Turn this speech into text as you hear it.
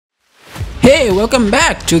Hey, welcome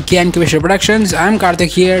back to KNK Visual Productions. I'm Karthik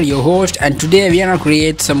here, your host, and today we are gonna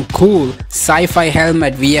create some cool sci-fi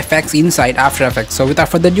helmet VFX inside After Effects. So without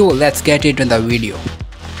further ado, let's get into the video.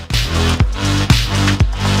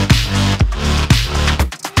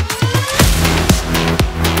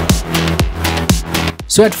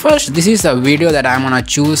 So at first, this is a video that I'm gonna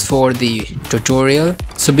choose for the tutorial.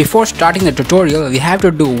 So before starting the tutorial, we have to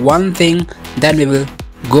do one thing, then we will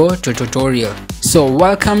go to tutorial. So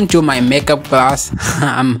welcome to my makeup class.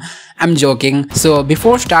 I'm joking. So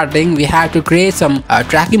before starting, we have to create some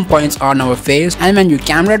tracking points on our face, and when you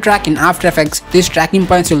camera track in After Effects, these tracking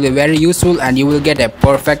points will be very useful and you will get a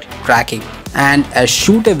perfect tracking and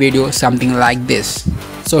shoot a video something like this.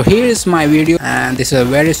 So here is my video, and this is a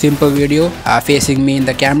very simple video facing me in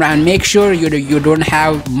the camera, and make sure you don't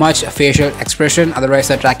have much facial expression, otherwise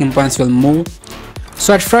the tracking points will move.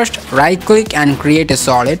 So at first, right click and create a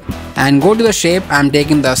solid, and go to the shape. I'm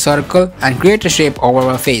taking the circle and create a shape over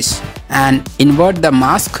our face and invert the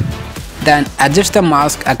mask, then adjust the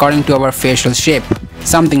mask according to our facial shape,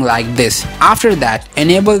 something like this. After that,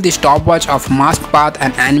 enable the stopwatch of mask path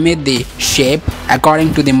and animate the shape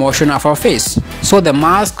according to the motion of our face. So the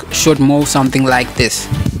mask should move something like this.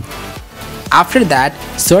 After that,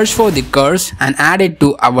 search for the curves and add it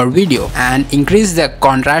to our video and increase the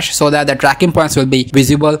contrast so that the tracking points will be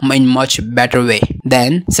visible in much better way.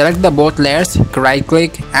 Then select the both layers, right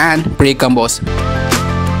click and pre-compose.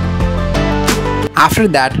 After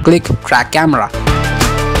that, click track camera.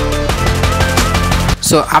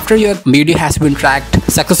 So after your video has been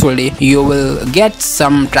tracked successfully, you will get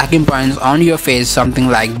some tracking points on your face, something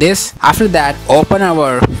like this. After that, open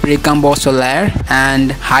our pre-composed layer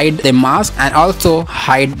and hide the mask and also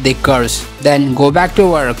hide the curves. Then go back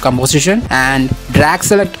to our composition and drag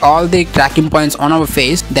select all the tracking points on our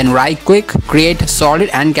face. Then right click, create solid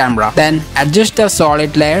and camera. Then adjust the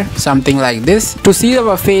solid layer, something like this. To see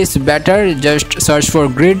our face better, just search for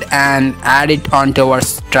grid and add it onto our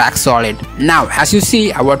track solid. Now as you see,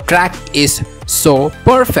 our track is so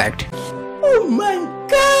perfect. Oh my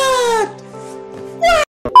god!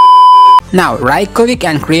 Now right click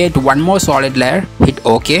and create one more solid layer, hit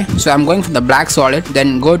OK. So I'm going for the black solid,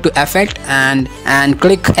 then go to effect and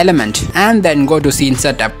click element, and then go to scene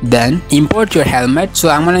setup. Then import your helmet. So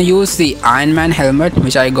I'm gonna use the Iron Man helmet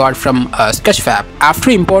which I got from Sketchfab. After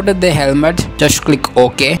imported the helmet, just click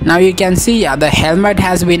OK. Now you can see the helmet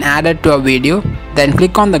has been added to a video. Then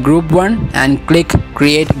click on the group one and click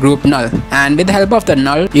create group null, and with the help of the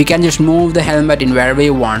null you can just move the helmet in wherever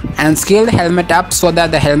you want and scale the helmet up so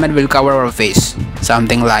that the helmet will cover our face,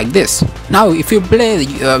 something like this. Now if you play,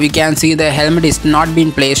 we can see the helmet is not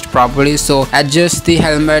being placed properly, so adjust the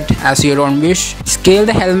helmet as your own wish. Scale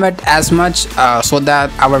the helmet as much so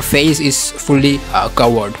that our face is fully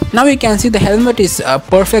covered. Now you can see the helmet is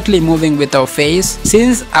perfectly moving with our face.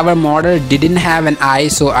 Since our model didn't have an eye,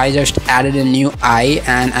 so I just added a new eye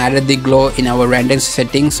and added the glow in our rendering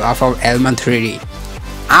settings of our Element 3D.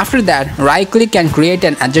 After that, right click and create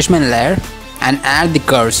an adjustment layer and add the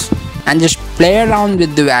curves and just play around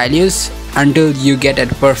with the values until you get a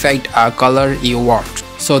perfect color you want.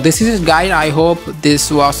 So this is it guys. I hope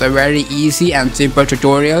this was a very easy and simple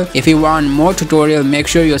tutorial. If you want more tutorial, make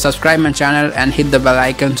sure you subscribe my channel and hit the bell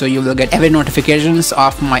icon so you will get every notifications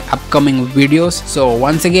of my upcoming videos. So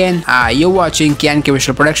once again, you're watching KNK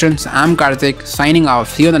Visual Productions. I'm Karthik signing off.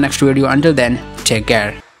 See you in the next video. Until then, take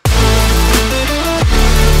care.